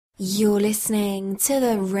You're listening to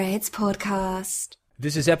the Reds Podcast.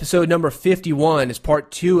 This is episode number 51. It's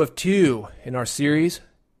part 2 of 2 in our series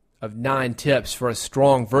of 9 tips for a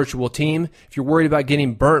strong virtual team. If you're worried about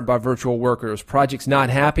getting burnt by virtual workers, projects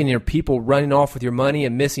not happening, or people running off with your money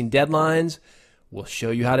and missing deadlines, we'll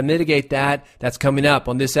show you how to mitigate that. That's coming up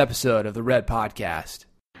on this episode of the Red Podcast.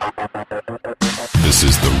 This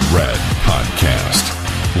is the Red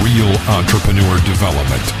Podcast. Real entrepreneur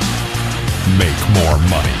development. Make more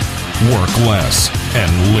money, work less,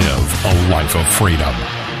 and live a life of freedom.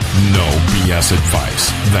 No BS advice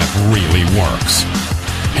that really works.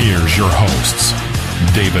 Here's your hosts,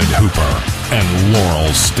 David Hooper and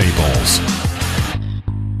Laurel Staples.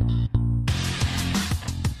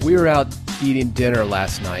 We were out eating dinner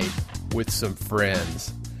last night with some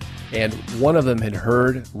friends, and one of them had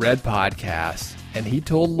heard Red Podcast, and he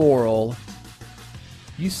told Laurel,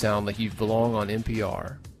 "You sound like you belong on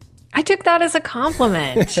NPR." I took that as a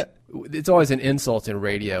compliment. It's always an insult in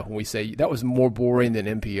radio when we say, that was more boring than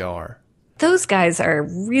NPR. Those guys are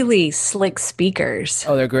really slick speakers.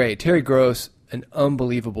 Oh, they're great. Terry Gross, an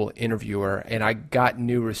unbelievable interviewer, and I got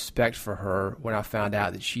new respect for her when I found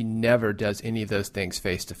out that she never does any of those things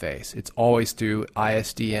face-to-face. It's always through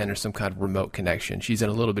ISDN or some kind of remote connection. She's in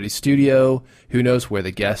a little bitty studio. Who knows where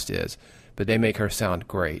the guest is? But they make her sound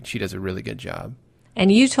great. She does a really good job. And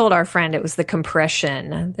you told our friend it was the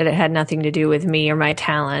compression, that it had nothing to do with me or my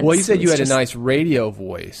talents. Well, you said you had a nice radio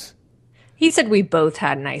voice. He said we both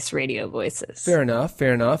had nice radio voices. Fair enough.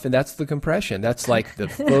 And that's the compression. That's like the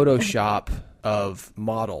Photoshop of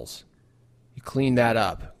models. You clean that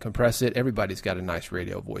up, compress it. Everybody's got a nice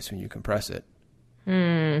radio voice when you compress it.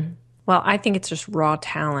 Well, I think it's just raw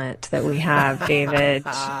talent that we have, David.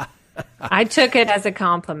 I took it as a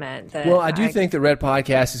compliment. Well, I do think the Red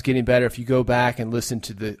Podcast is getting better. If you go back and listen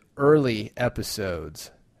to the early episodes,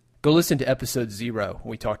 go listen to episode 0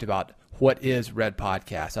 when we talked about what is Red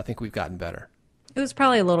Podcast. I think we've gotten better. It was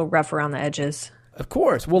probably a little rough around the edges. Of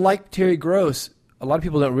course. Well, like Terry Gross, a lot of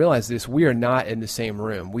people don't realize this. We are not in the same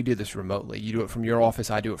room. We do this remotely. You do it from your office.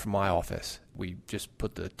 I do it from my office. We just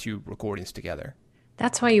put the 2 recordings together.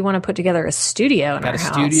 That's why you want to put together a studio in our house.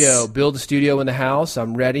 Got a studio, build a studio in the house.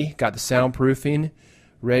 I'm ready. Got the soundproofing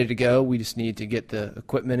ready to go. We just need to get the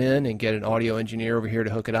equipment in and get an audio engineer over here to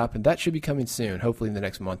hook it up. And that should be coming soon. Hopefully in the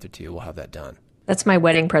next month or 2, we'll have that done. That's my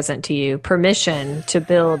wedding present to you. Permission to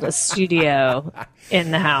build a studio in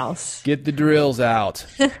the house. Get the drills out.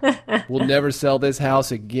 We'll never sell this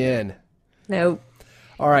house again. Nope.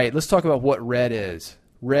 All right, let's talk about what RED is.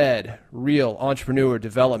 RED, Real Entrepreneur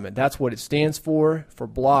Development. That's what it stands for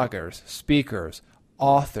bloggers, speakers,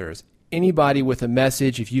 authors, anybody with a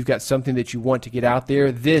message. If you've got something that you want to get out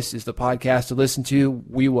there, this is the podcast to listen to.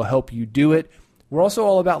 We will help you do it. We're also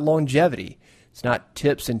all about longevity. It's not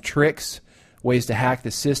tips and tricks, ways to hack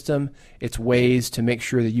the system. It's ways to make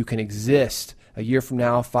sure that you can exist a year from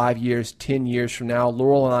now, 5 years, 10 years from now.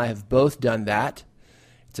 Laurel and I have both done that.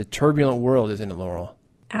 It's a turbulent world, isn't it, Laurel?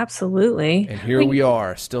 Absolutely. And here we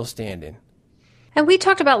are, still standing. And we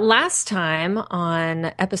talked about last time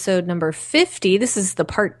on episode number 50. This is the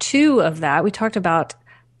part 2 of that. We talked about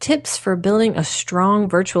tips for building a strong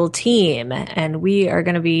virtual team. And we are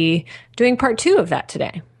going to be doing part 2 of that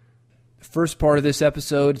today. The first part of this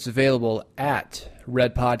episode is available at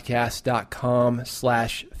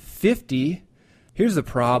redpodcast.com/50. Here's the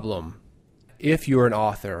problem. If you're an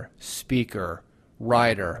author, speaker,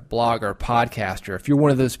 writer, blogger, podcaster, if you're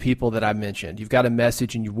one of those people that I mentioned, you've got a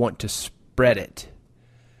message and you want to spread it,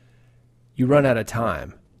 you run out of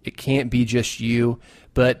time. It can't be just you,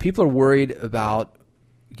 but people are worried about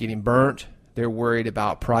getting burnt. They're worried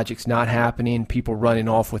about projects not happening, people running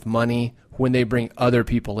off with money when they bring other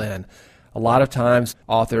people in. A lot of times,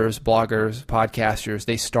 authors, bloggers, podcasters,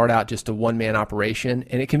 they start out just a one-man operation,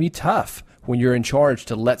 and it can be tough when you're in charge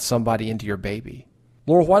to let somebody into your baby.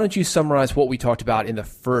 Laurel, why don't you summarize what we talked about in the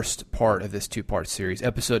first part of this 2-part series,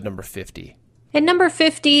 episode number 50? In number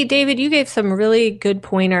 50, David, you gave some really good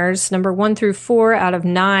pointers, number 1 through 4 out of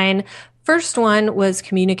 9. First one was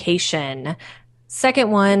communication. Second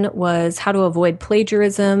one was how to avoid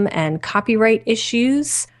plagiarism and copyright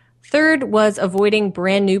issues. Third was avoiding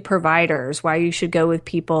brand new providers, why you should go with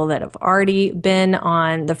people that have already been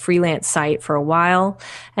on the freelance site for a while.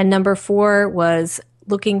 And number 4 was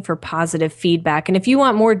looking for positive feedback. And if you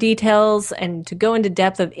want more details and to go into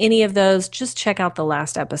depth of any of those, just check out the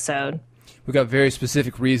last episode. We've got very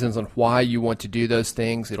specific reasons on why you want to do those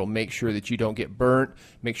things. It'll make sure that you don't get burnt,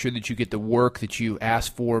 make sure that you get the work that you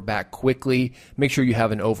asked for back quickly, make sure you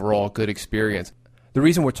have an overall good experience. The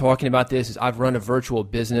reason we're talking about this is I've run a virtual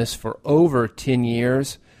business for over 10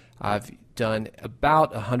 years. I've done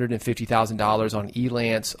about $150,000 on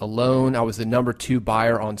Elance alone. I was the number 2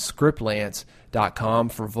 buyer on scriptlance.com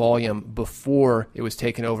for volume before it was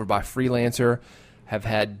taken over by Freelancer. Have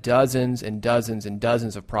had dozens and dozens and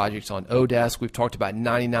dozens of projects on Odesk. We've talked about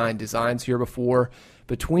 99 designs here before.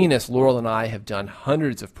 Between us, Laurel and I have done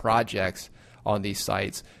hundreds of projects on these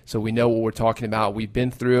sites, so we know what we're talking about. We've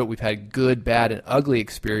been through it. We've had good, bad, and ugly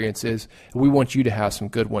experiences, and we want you to have some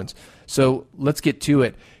good ones. So let's get to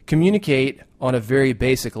it. Communicate on a very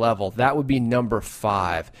basic level. That would be number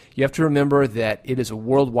 5. You have to remember that it is a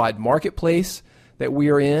worldwide marketplace that we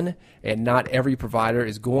are in, and not every provider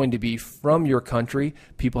is going to be from your country.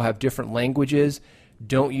 People have different languages.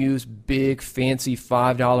 Don't use big, fancy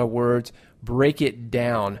 $5 words. Break it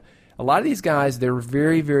down. A lot of these guys, they're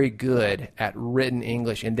very, very good at written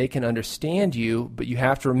English, and they can understand you, but you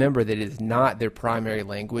have to remember that it is not their primary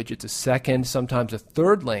language. It's a second, sometimes a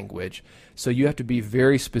third language, so you have to be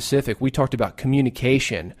very specific. We talked about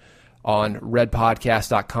communication on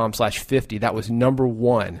redpodcast.com/50. That was number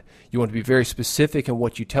 1. You want to be very specific in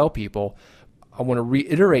what you tell people. I want to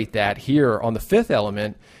reiterate that here on the 5th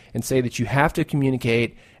element and say that you have to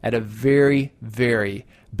communicate at a very, very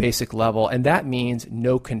basic level, and that means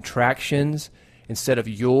no contractions. Instead of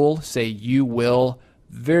you'll, say you will.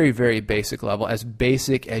 Very, very basic level, as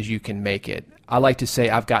basic as you can make it. I like to say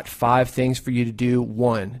I've got 5 things for you to do.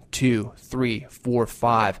 1, 2, 3, 4,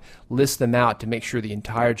 5. List them out to make sure the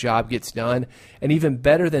entire job gets done. And even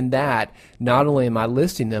better than that, not only am I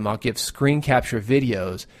listing them, I'll give screen capture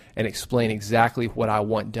videos and explain exactly what I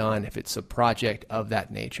want done if it's a project of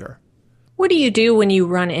that nature. What do you do when you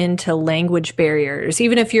run into language barriers?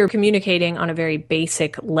 Even if you're communicating on a very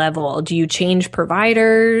basic level, do you change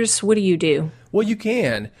providers? What do you do? Well, you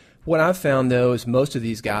can. What I've found, though, is most of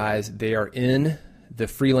these guys, they are in the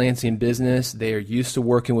freelancing business. They are used to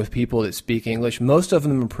working with people that speak English. Most of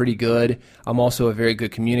them are pretty good. I'm also a very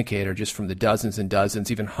good communicator just from the dozens and dozens,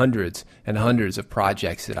 even hundreds and hundreds of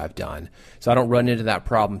projects that I've done. So I don't run into that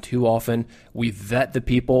problem too often. We vet the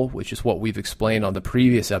people, which is what we've explained on the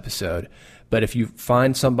previous episode. But if you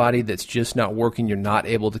find somebody that's just not working, you're not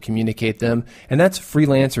able to communicate them, and that's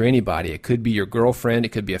freelance or anybody. It could be your girlfriend, it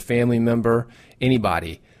could be a family member,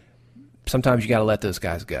 anybody. Sometimes you got to let those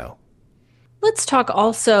guys go. Let's talk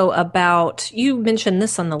also about, you mentioned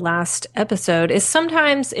this on the last episode, is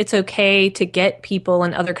sometimes it's okay to get people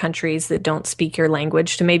in other countries that don't speak your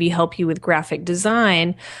language to maybe help you with graphic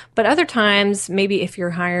design. But other times, maybe if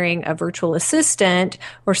you're hiring a virtual assistant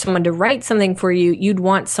or someone to write something for you, you'd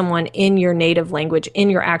want someone in your native language,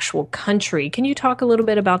 in your actual country. Can you talk a little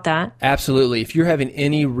bit about that? Absolutely. If you're having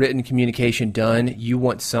any written communication done, you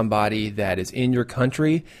want somebody that is in your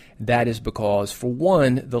country. That is because, for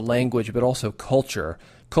one, the language, but also culture.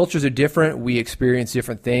 Cultures are different. We experience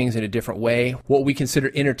different things in a different way. What we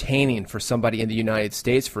consider entertaining for somebody in the United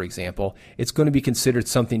States, for example, it's going to be considered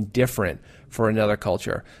something different for another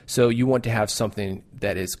culture. So you want to have something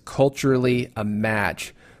that is culturally a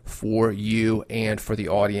match for you and for the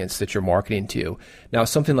audience that you're marketing to. Now,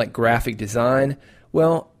 something like graphic design,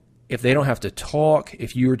 well, if they don't have to talk,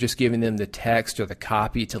 if you're just giving them the text or the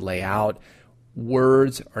copy to lay out,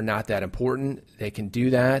 words are not that important. They can do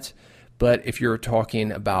that. But if you're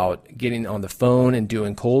talking about getting on the phone and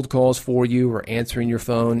doing cold calls for you or answering your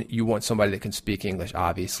phone, you want somebody that can speak English,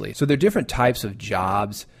 obviously. So there are different types of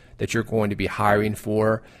jobs that you're going to be hiring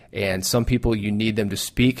for. And some people, you need them to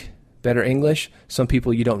speak better English. Some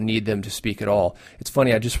people, you don't need them to speak at all. It's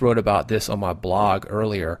funny, I just wrote about this on my blog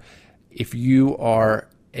earlier. If you are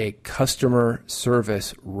a customer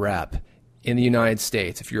service rep in the United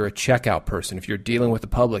States, if you're a checkout person, if you're dealing with the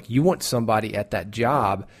public, you want somebody at that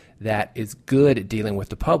job that is good at dealing with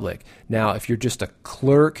the public. Now, if you're just a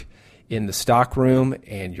clerk in the stock room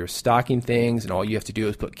and you're stocking things and all you have to do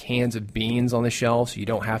is put cans of beans on the shelf so you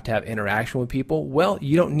don't have to have interaction with people, well,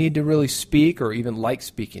 you don't need to really speak or even like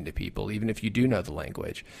speaking to people, even if you do know the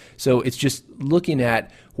language. So it's just looking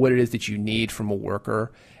at what it is that you need from a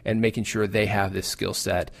worker and making sure they have this skill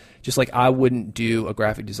set. Just like I wouldn't do a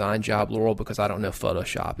graphic design job, Laurel, because I don't know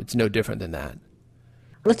Photoshop. It's no different than that.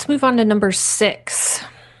 Let's move on to number 6.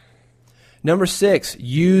 Number 6,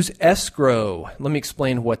 use escrow. Let me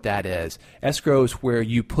explain what that is. Escrow is where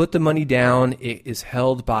you put the money down. It is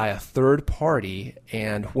held by a third party,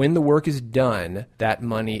 and when the work is done, that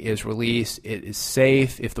money is released. It is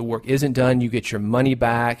safe. If the work isn't done, you get your money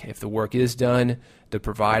back. If the work is done, the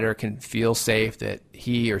provider can feel safe that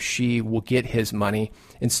he or she will get his money.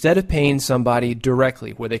 Instead of paying somebody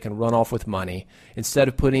directly where they can run off with money, instead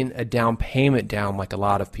of putting a down payment down like a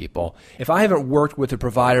lot of people. If I haven't worked with a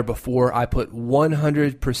provider before, I put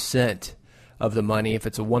 100% of the money. If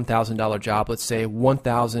it's a $1,000 job, let's say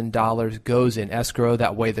 $1,000 goes in escrow.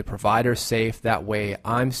 That way the provider's safe. That way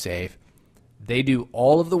I'm safe. They do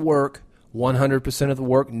all of the work, 100% of the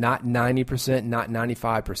work, not 90%, not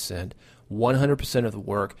 95%, 100% of the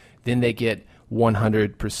work. Then they get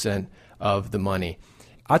 100% of the money.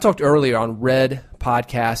 I talked earlier on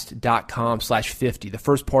redpodcast.com/50, the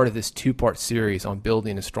first part of this two-part series on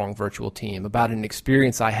building a strong virtual team, about an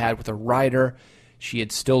experience I had with a writer. She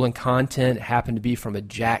had stolen content. It happened to be from a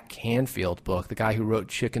Jack Canfield book, the guy who wrote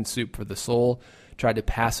Chicken Soup for the Soul, tried to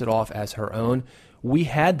pass it off as her own. We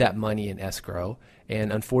had that money in escrow,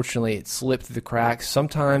 and unfortunately it slipped through the cracks.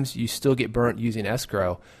 Sometimes you still get burnt using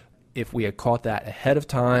escrow. If we had caught that ahead of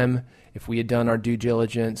time, if we had done our due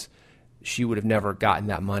diligence, she would have never gotten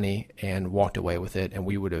that money and walked away with it, and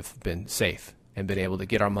we would have been safe and been able to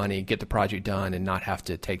get our money, get the project done, and not have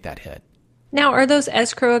to take that hit. Now, are those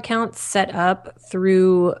escrow accounts set up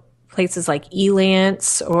through places like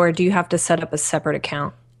Elance, or do you have to set up a separate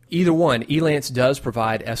account? Either one. Elance does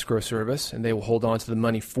provide escrow service, and they will hold on to the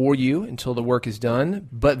money for you until the work is done.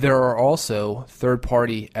 But there are also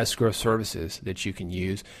third-party escrow services that you can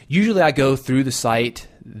use. Usually I go through the site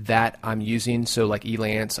that I'm using, so like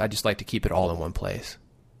Elance, I just like to keep it all in one place.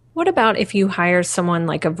 What about if you hire someone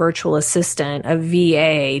like a virtual assistant, a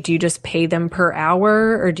VA? Do you just pay them per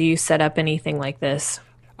hour, or do you set up anything like this?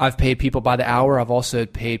 I've paid people by the hour. I've also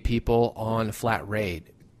paid people on a flat rate.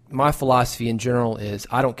 My philosophy in general is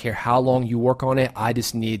I don't care how long you work on it. I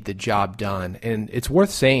just need the job done. And it's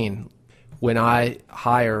worth saying, when I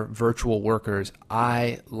hire virtual workers,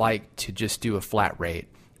 I like to just do a flat rate.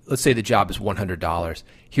 Let's say the job is $100.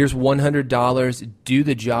 Here's $100. Do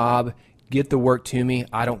the job. Get the work to me.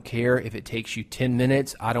 I don't care if it takes you 10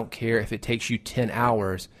 minutes. I don't care if it takes you 10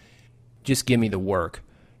 hours. Just give me the work.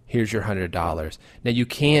 Here's your $100. Now, you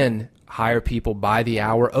can hire people by the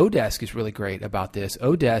hour. Odesk is really great about this.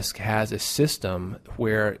 Odesk has a system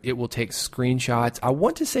where it will take screenshots. I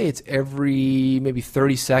want to say it's every maybe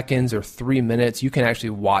 30 seconds or 3 minutes. You can actually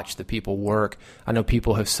watch the people work. I know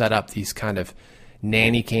people have set up these kind of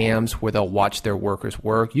nanny cams where they'll watch their workers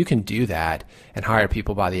work. You can do that and hire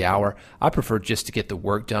people by the hour. I prefer just to get the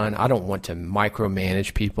work done. I don't want to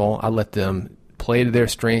micromanage people. I let them play to their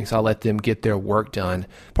strengths. I let them get their work done.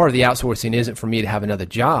 Part of the outsourcing isn't for me to have another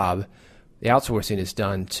job. The outsourcing is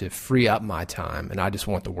done to free up my time, and I just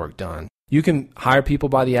want the work done. You can hire people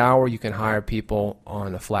by the hour. You can hire people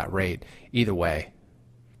on a flat rate. Either way.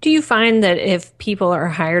 Do you find that if people are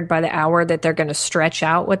hired by the hour that they're going to stretch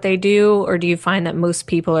out what they do, or do you find that most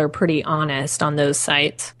people are pretty honest on those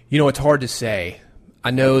sites? You know, it's hard to say. I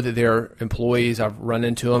know that there are employees, I've run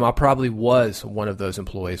into them. I probably was one of those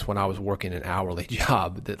employees when I was working an hourly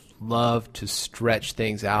job that loved to stretch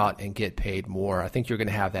things out and get paid more. I think you're going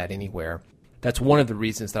to have that anywhere. That's one of the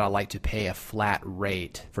reasons that I like to pay a flat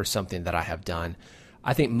rate for something that I have done.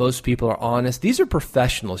 I think most people are honest. These are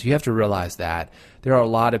professionals. You have to realize that. There are a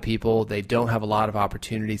lot of people, they don't have a lot of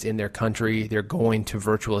opportunities in their country. They're going to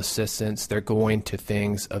virtual assistants. They're going to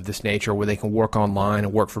things of this nature where they can work online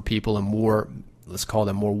and work for people in more, let's call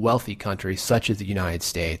them more wealthy countries, such as the United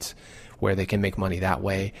States, where they can make money that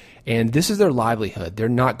way. And this is their livelihood. They're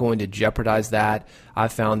not going to jeopardize that.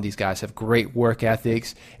 I've found these guys have great work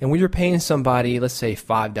ethics. And when you're paying somebody, let's say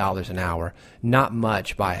 $5 an hour, not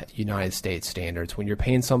much by United States standards. When you're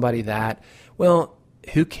paying somebody that, well,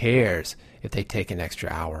 who cares if they take an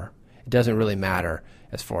extra hour? It doesn't really matter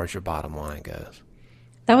as far as your bottom line goes.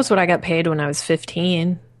 That was what I got paid when I was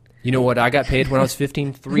 15. You know what I got paid when I was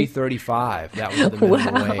 15? $3.35. That was the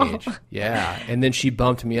minimum wage. Yeah. And then she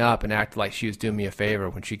bumped me up and acted like she was doing me a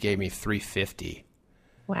favor when she gave me $3.50.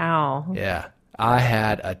 Wow. Yeah. I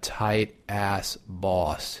had a tight ass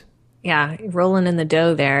boss. Yeah, rolling in the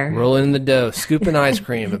dough there. Rolling in the dough, scooping ice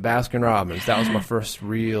cream at Baskin Robbins. That was my first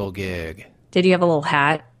real gig. Did you have a little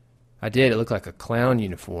hat? I did. It looked like a clown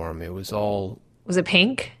uniform. It was all... Was it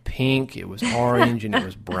pink? Pink. It was orange and it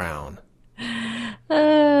was brown.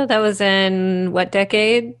 That was in what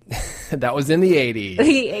decade? That was in the 80s. The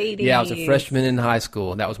 80s. Yeah, I was a freshman in high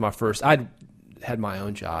school. That was my first... I'd had my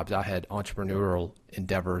own jobs. I had entrepreneurial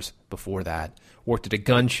endeavors before that. Worked at a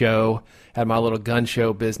gun show, had my little gun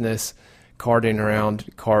show business, carting around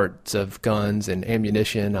carts of guns and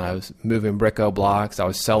ammunition. I was moving Brico blocks. I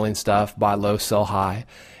was selling stuff, buy low, sell high.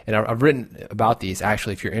 And I've written about these,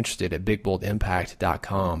 actually, if you're interested, at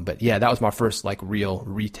bigboldimpact.com. But yeah, that was my first like real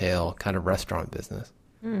retail kind of restaurant business.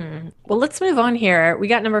 Well, let's move on here. We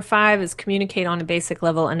got number 5 is communicate on a basic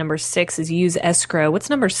level, and number 6 is use escrow.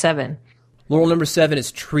 What's number 7? Laurel, number 7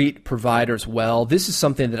 is treat providers well. This is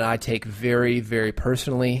something that I take very, very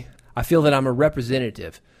personally. I feel that I'm a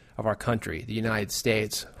representative of our country, the United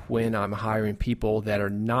States, when I'm hiring people that are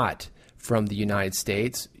not from the United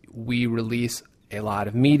States. We release a lot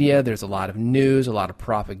of media. There's a lot of news, a lot of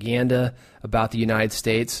propaganda about the United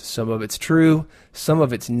States. Some of it's true, some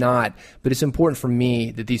of it's not. But it's important for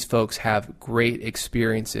me that these folks have great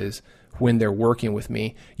experiences when they're working with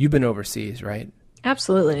me. You've been overseas, right?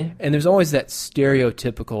 Absolutely. And there's always that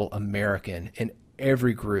stereotypical American in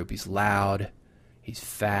every group. He's loud, he's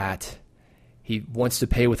fat, he wants to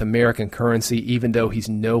pay with American currency even though he's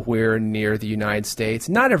nowhere near the United States.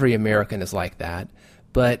 Not every American is like that,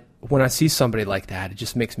 but when I see somebody like that, it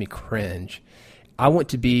just makes me cringe. I want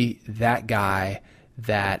to be that guy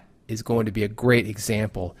that is going to be a great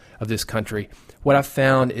example of this country. What I've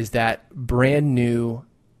found is that brand new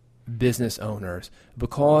business owners,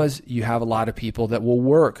 because you have a lot of people that will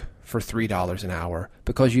work for $3 an hour,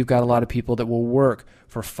 because you've got a lot of people that will work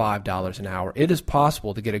for $5 an hour, it is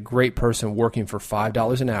possible to get a great person working for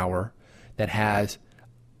 $5 an hour that has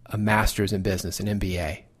a master's in business, an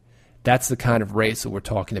MBA. That's the kind of rates that we're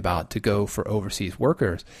talking about to go for overseas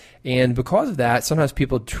workers. And because of that, sometimes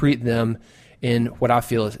people treat them in what I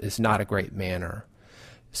feel is not a great manner.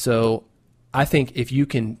 So I think if you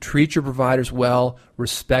can treat your providers well,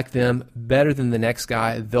 respect them better than the next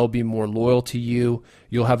guy, they'll be more loyal to you.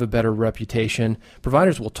 You'll have a better reputation.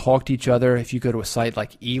 Providers will talk to each other. If you go to a site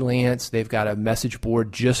like Elance, they've got a message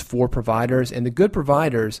board just for providers. And the good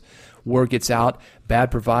providers, word gets out.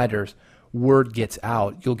 Bad providers, word gets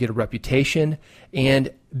out. You'll get a reputation,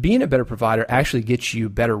 and being a better provider actually gets you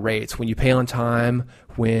better rates. When you pay on time,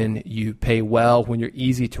 when you pay well, when you're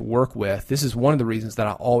easy to work with. This is one of the reasons that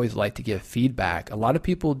I always like to give feedback. A lot of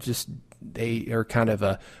people they are kind of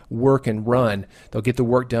a work and run. They'll get the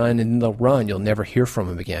work done and then they'll run. You'll never hear from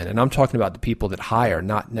them again. And I'm talking about the people that hire,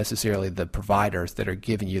 not necessarily the providers that are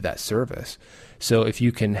giving you that service. So if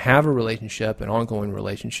you can have a relationship, an ongoing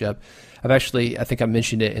relationship, I think I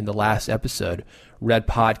mentioned it in the last episode,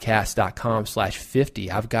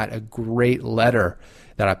 redpodcast.com/50. I've got a great letter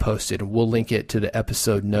that I posted, and we'll link it to the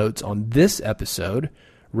episode notes on this episode,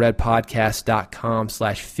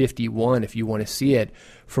 redpodcast.com/51 if you want to see it,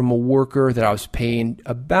 from a worker that I was paying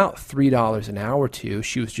about $3 an hour to.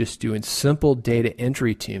 She was just doing simple data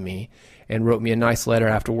entry to me and wrote me a nice letter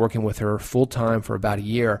after working with her full time for about a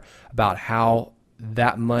year about how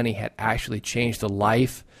that money had actually changed the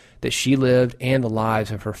life that she lived and the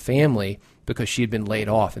lives of her family because she had been laid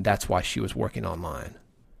off, and that's why she was working online.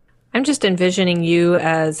 I'm just envisioning you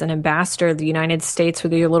as an ambassador of the United States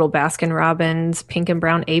with your little Baskin Robbins pink and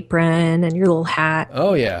brown apron and your little hat.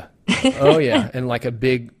 Oh, yeah. Oh, yeah. And like a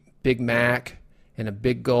Big Mac and a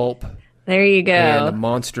Big Gulp. There you go. And a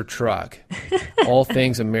monster truck. All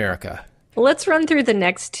things America. Let's run through the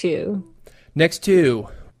next two. Next two,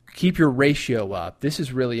 keep your ratio up. This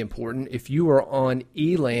is really important. If you are on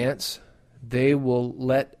Elance, they will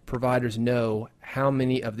let providers know how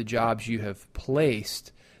many of the jobs you have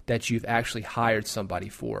placed that you've actually hired somebody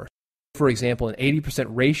for. For example, an 80%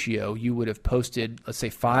 ratio, you would have posted, let's say,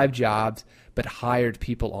 5 jobs, but hired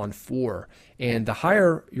people on 4. And the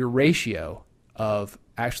higher your ratio of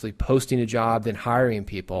actually posting a job than hiring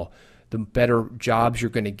people, the better jobs you're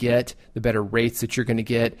going to get, the better rates that you're going to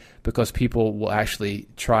get, because people will actually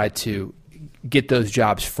try to get those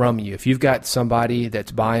jobs from you. If you've got somebody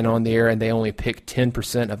that's buying on there and they only pick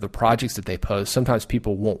 10% of the projects that they post, sometimes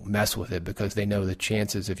people won't mess with it because they know the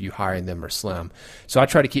chances of you hiring them are slim. So I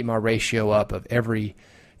try to keep my ratio up of every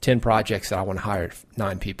 10 projects that I want to hire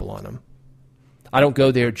 9 people on them. I don't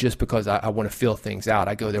go there just because I want to fill things out.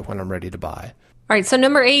 I go there when I'm ready to buy. All right, so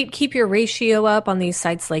number 8, keep your ratio up on these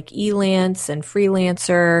sites like Elance and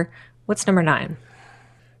Freelancer. What's number 9?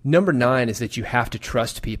 Number 9 is that you have to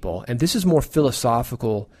trust people. And this is more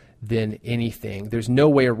philosophical than anything. There's no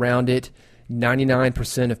way around it.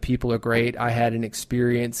 99% of people are great. I had an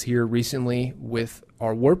experience here recently with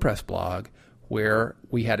our WordPress blog where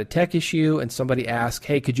we had a tech issue and somebody asked,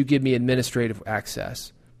 hey, could you give me administrative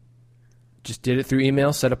access? Just did it through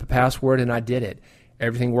email, set up a password, and I did it.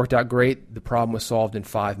 Everything worked out great. The problem was solved in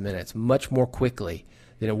 5 minutes, much more quickly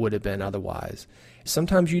than it would have been otherwise.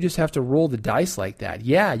 Sometimes you just have to roll the dice like that.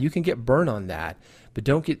 Yeah, you can get burned on that, but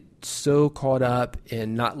don't get so caught up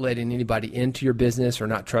in not letting anybody into your business or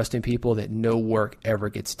not trusting people that no work ever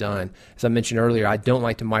gets done. As I mentioned earlier, I don't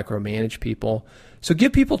like to micromanage people. So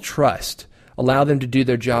give people trust. Allow them to do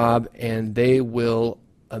their job, and they will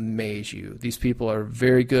amaze you. These people are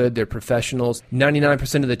very good. They're professionals.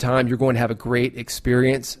 99% of the time, you're going to have a great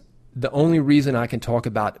experience. The only reason I can talk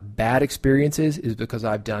about bad experiences is because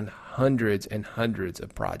I've done hundreds and hundreds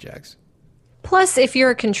of projects. Plus, if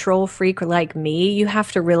you're a control freak like me, you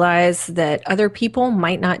have to realize that other people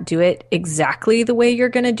might not do it exactly the way you're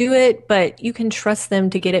going to do it, but you can trust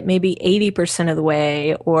them to get it maybe 80% of the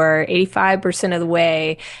way or 85% of the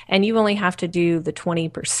way, and you only have to do the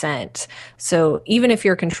 20%. So even if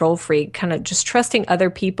you're a control freak, kind of just trusting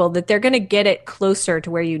other people that they're going to get it closer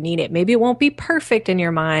to where you need it. Maybe it won't be perfect in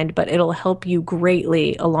your mind, but it'll help you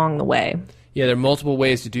greatly along the way. Yeah, there are multiple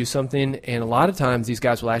ways to do something, and a lot of times these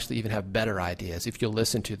guys will actually even have better ideas if you'll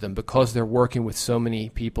listen to them. Because they're working with so many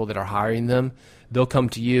people that are hiring them, they'll come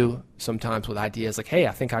to you sometimes with ideas like, hey,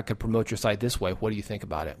 I think I could promote your site this way. What do you think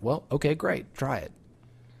about it? Well, okay, great. Try it.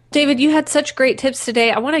 David, you had such great tips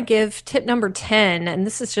today. I want to give tip number 10, and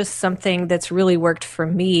this is just something that's really worked for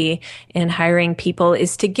me in hiring people,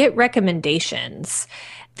 is to get recommendations.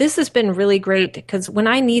 This has been really great because when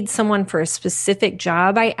I need someone for a specific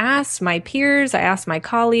job, I ask my peers, I ask my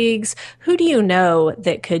colleagues, who do you know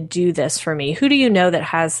that could do this for me? Who do you know that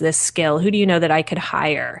has this skill? Who do you know that I could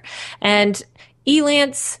hire? And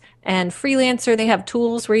Elance and Freelancer, they have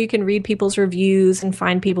tools where you can read people's reviews and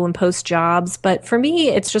find people and post jobs. But for me,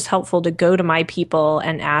 it's just helpful to go to my people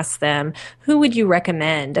and ask them, who would you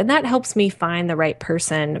recommend? And that helps me find the right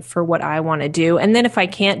person for what I want to do. And then if I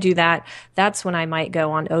can't do that, that's when I might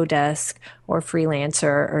go on Odesk or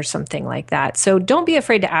Freelancer or something like that. So don't be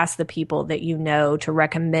afraid to ask the people that you know to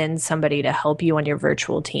recommend somebody to help you on your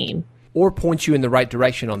virtual team. Or point you in the right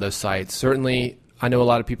direction on those sites. Certainly, I know a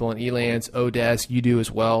lot of people in Elance, Odesk, you do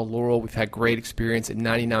as well. Laurel, we've had great experience at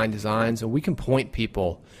 99 Designs, and we can point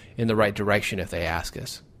people in the right direction if they ask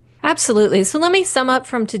us. Absolutely. So let me sum up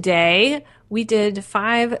from today. We did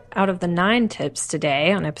 5 out of the 9 tips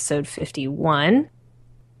today on episode 51.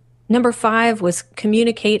 Number 5 was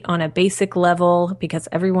communicate on a basic level because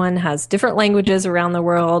everyone has different languages around the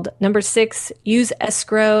world. Number 6, use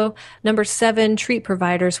escrow. Number 7, treat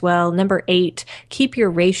providers well. Number 8, keep your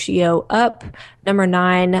ratio up. Number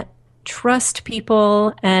 9, trust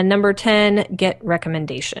people. And number 10, get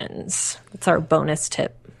recommendations. That's our bonus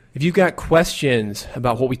tip. If you've got questions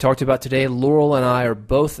about what we talked about today, Laurel and I are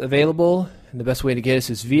both available. And the best way to get us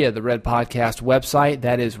is via the Red Podcast website.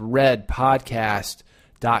 That is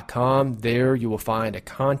redpodcast.com. There you will find a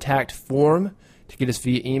contact form to get us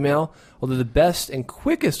via email, although the best and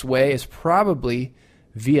quickest way is probably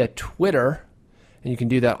via Twitter, and you can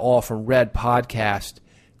do that all from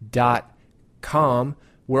redpodcast.com.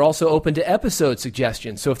 We're also open to episode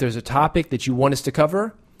suggestions, so if there's a topic that you want us to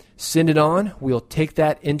cover, send it on. We'll take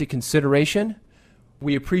that into consideration.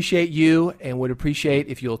 We appreciate you and would appreciate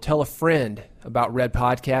if you'll tell a friend about Red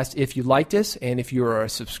Podcast if you liked us and if you're a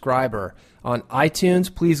subscriber. On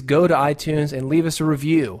iTunes, please go to iTunes and leave us a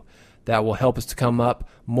review. That will help us to come up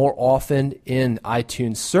more often in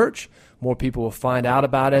iTunes search. More people will find out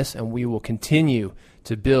about us, and we will continue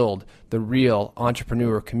to build the real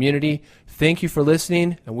entrepreneur community. Thank you for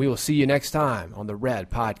listening, and we will see you next time on the Red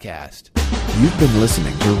Podcast. You've been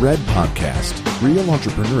listening to Red Podcast, Real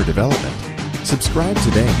Entrepreneur Development. Subscribe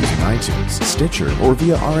today using iTunes, Stitcher, or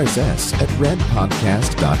via RSS at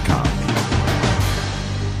redpodcast.com.